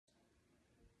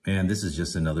Man, this is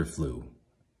just another flu.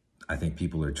 I think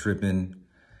people are tripping.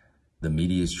 The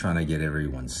media is trying to get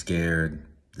everyone scared.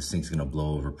 This thing's gonna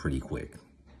blow over pretty quick.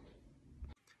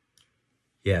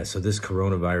 Yeah, so this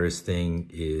coronavirus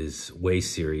thing is way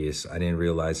serious. I didn't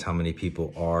realize how many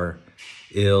people are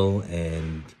ill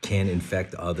and can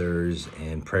infect others,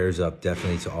 and prayers up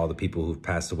definitely to all the people who've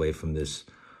passed away from this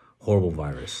horrible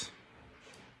virus.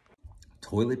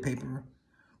 Toilet paper?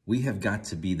 We have got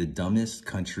to be the dumbest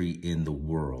country in the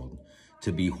world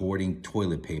to be hoarding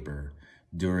toilet paper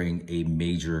during a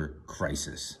major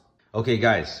crisis. Okay,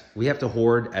 guys, we have to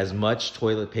hoard as much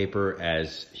toilet paper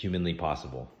as humanly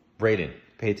possible. Brayden,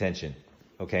 pay attention,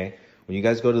 okay? When you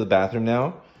guys go to the bathroom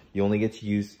now, you only get to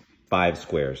use 5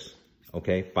 squares,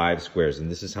 okay? 5 squares, and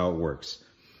this is how it works.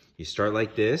 You start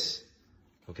like this,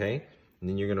 okay? And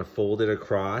then you're gonna fold it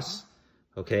across,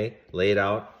 okay? Lay it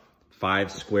out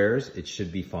 5 squares, it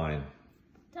should be fine.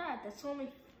 Dad, that's only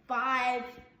 5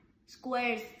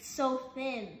 squares. It's so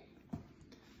thin.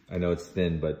 I know it's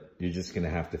thin, but you're just gonna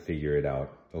have to figure it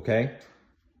out, okay?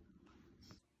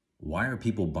 Why are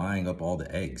people buying up all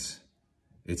the eggs?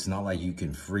 It's not like you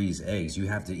can freeze eggs. You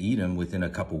have to eat them within a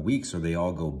couple weeks or they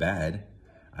all go bad.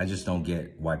 I just don't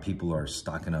get why people are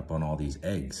stocking up on all these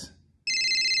eggs.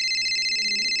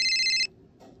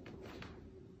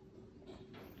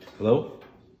 Hello?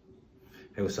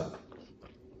 Hey, what's up?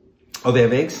 Oh, they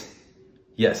have eggs?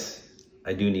 Yes,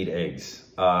 I do need eggs.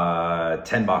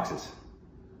 10 boxes.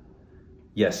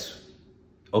 Yes.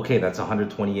 Okay, that's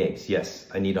 120 eggs. Yes,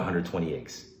 I need 120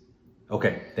 eggs.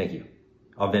 Okay, thank you.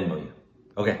 I'll Venmo you.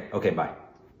 Okay, bye.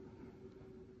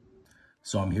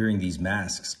 So I'm hearing these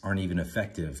masks aren't even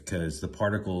effective because the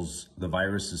particles, the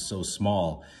virus is so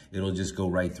small, it'll just go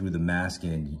right through the mask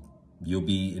and you'll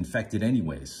be infected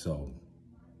anyways, so.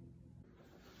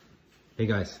 Hey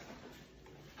guys,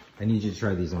 I need you to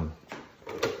try these on.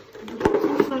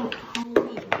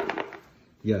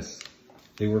 Yes,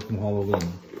 they were from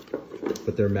Halloween,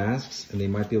 but they're masks and they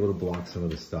might be able to block some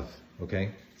of the stuff,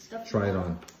 okay? Try it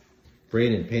on.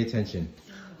 Brayden, pay attention.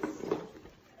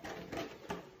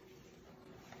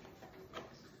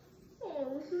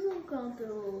 Oh, this is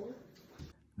uncomfortable.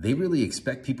 They really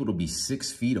expect people to be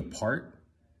 6 feet apart?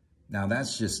 Now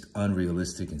that's just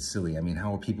unrealistic and silly. I mean,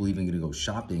 how are people even gonna go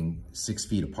shopping 6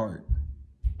 feet apart?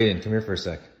 Brayden, come here for a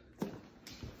sec.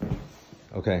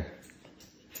 Okay,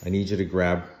 I need you to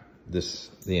grab the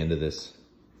end of this.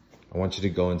 I want you to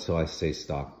go until I say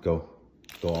stop. Go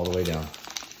all the way down.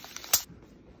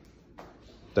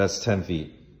 That's 10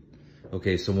 feet.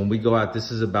 Okay, so when we go out,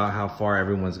 this is about how far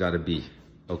everyone's gotta be.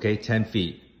 Okay, 10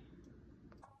 feet.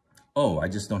 Oh, I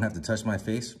just don't have to touch my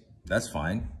face? That's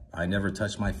fine. I never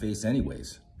touch my face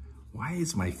anyways. Why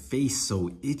is my face so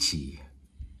itchy?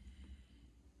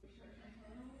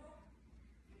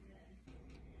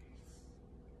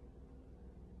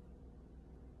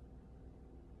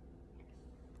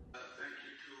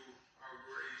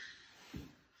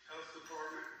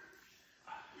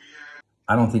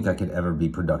 I don't think I could ever be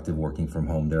productive working from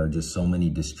home. There are just so many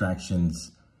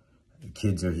distractions. The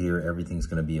kids are here, everything's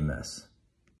gonna be a mess.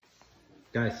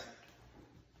 Guys,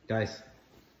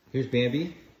 here's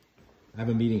Bambi. I have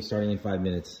a meeting starting in 5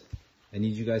 minutes. I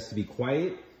need you guys to be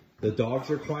quiet. The dogs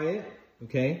are quiet,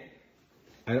 okay?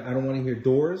 I don't wanna hear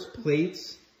doors,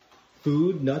 plates,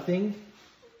 food, nothing.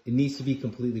 It needs to be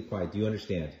completely quiet. Do you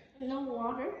understand? No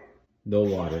water? No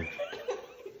water.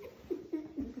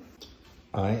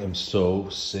 I am so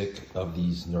sick of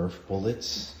these Nerf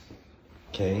bullets,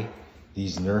 okay?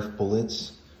 These Nerf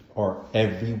bullets are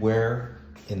everywhere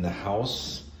in the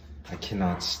house. I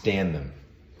cannot stand them.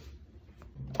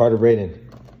 Carter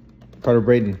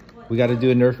Brayden, we gotta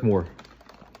do a Nerf more.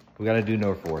 We gotta do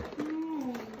Nerf more.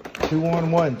 No.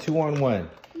 2-on-1.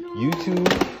 No. You two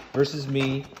versus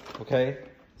me, okay?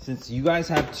 Since you guys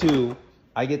have 2,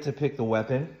 I get to pick the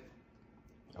weapon,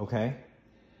 okay?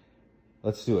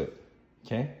 Let's do it.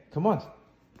 Okay, come on.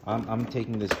 I'm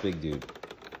taking this big dude.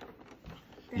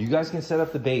 You guys can set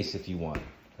up the base if you want.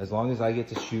 As long as I get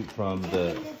to shoot from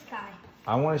the... This guy.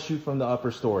 I want to shoot from the upper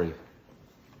story.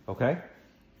 Okay?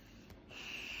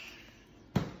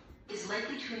 Is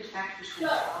likely to infect between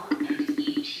 12 and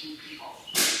 18 people.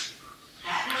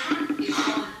 That number is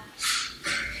on.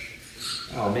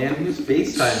 Oh man, who's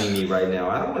FaceTiming me right now?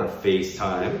 I don't want to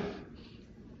FaceTime.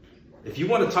 If you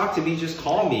want to talk to me, just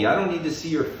call me. I don't need to see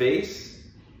your face.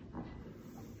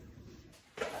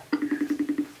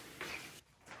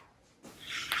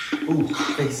 Ooh,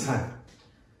 FaceTime.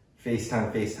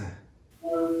 FaceTime.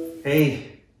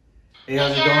 Hey,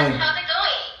 how's it going? How's it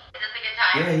going? Is this a good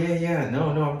time? Yeah. No,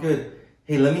 I'm good.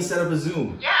 Hey, let me set up a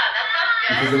Zoom. Yeah, that sounds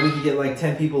good. Because then we can get like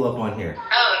 10 people up on here.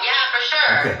 Oh, yeah, for sure.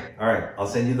 Okay, all right. I'll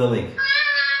send you the link.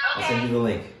 I'll send you the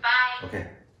link. Bye. Okay.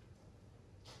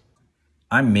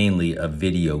 I'm mainly a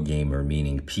video gamer,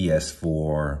 meaning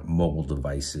PS4, mobile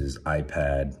devices,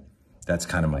 iPad. That's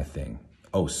kind of my thing.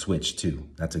 Oh, Switch too.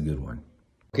 That's a good one.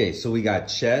 Okay, so we got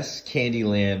chess,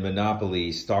 Candyland,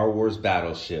 Monopoly, Star Wars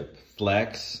Battleship,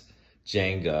 Flex,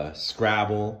 Jenga,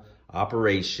 Scrabble,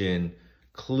 Operation,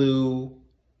 Clue,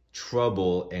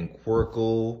 Trouble, and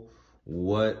Quirkle.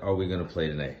 What are we gonna play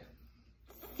today?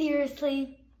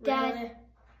 Seriously, Dad? Really?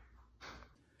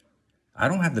 I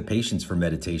don't have the patience for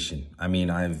meditation. I mean,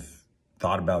 I've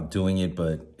thought about doing it,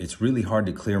 but it's really hard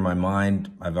to clear my mind.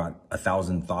 I've got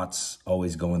 1,000 thoughts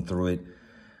always going through it.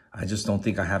 I just don't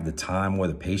think I have the time or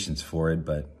the patience for it,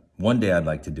 but one day I'd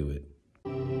like to do it.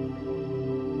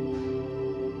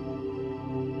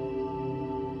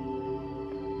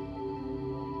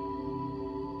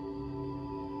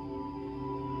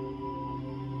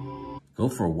 Go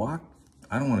for a walk?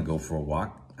 I don't want to go for a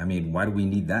walk. I mean, why do we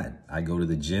need that? I go to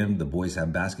the gym, the boys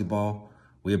have basketball.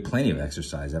 We have plenty of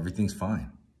exercise. Everything's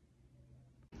fine.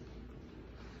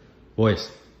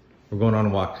 Boys, we're going on a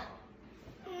walk.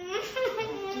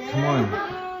 Come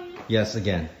on. Yes,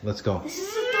 again. Let's go. This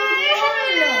is the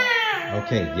third one.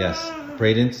 Okay, yes.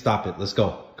 Brayden, stop it. Let's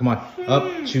go. Come on.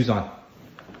 Up, shoes on.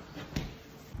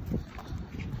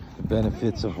 The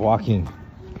benefits of walking.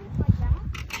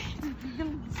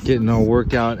 Getting our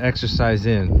workout exercise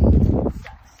in.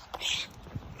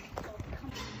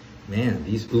 Man,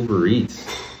 these Uber Eats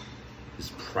is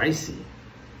pricey.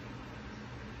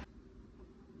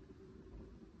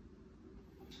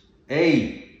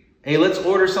 Hey, let's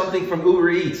order something from Uber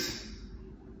Eats.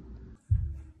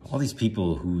 All these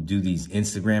people who do these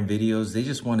Instagram videos, they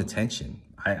just want attention.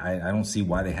 I don't see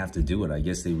why they have to do it. I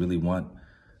guess they really want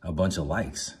a bunch of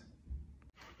likes.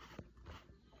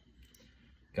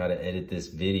 Gotta edit this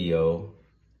video.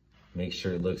 Make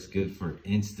sure it looks good for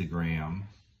Instagram.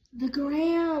 The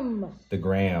gram. The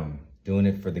gram. Doing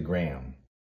it for the gram.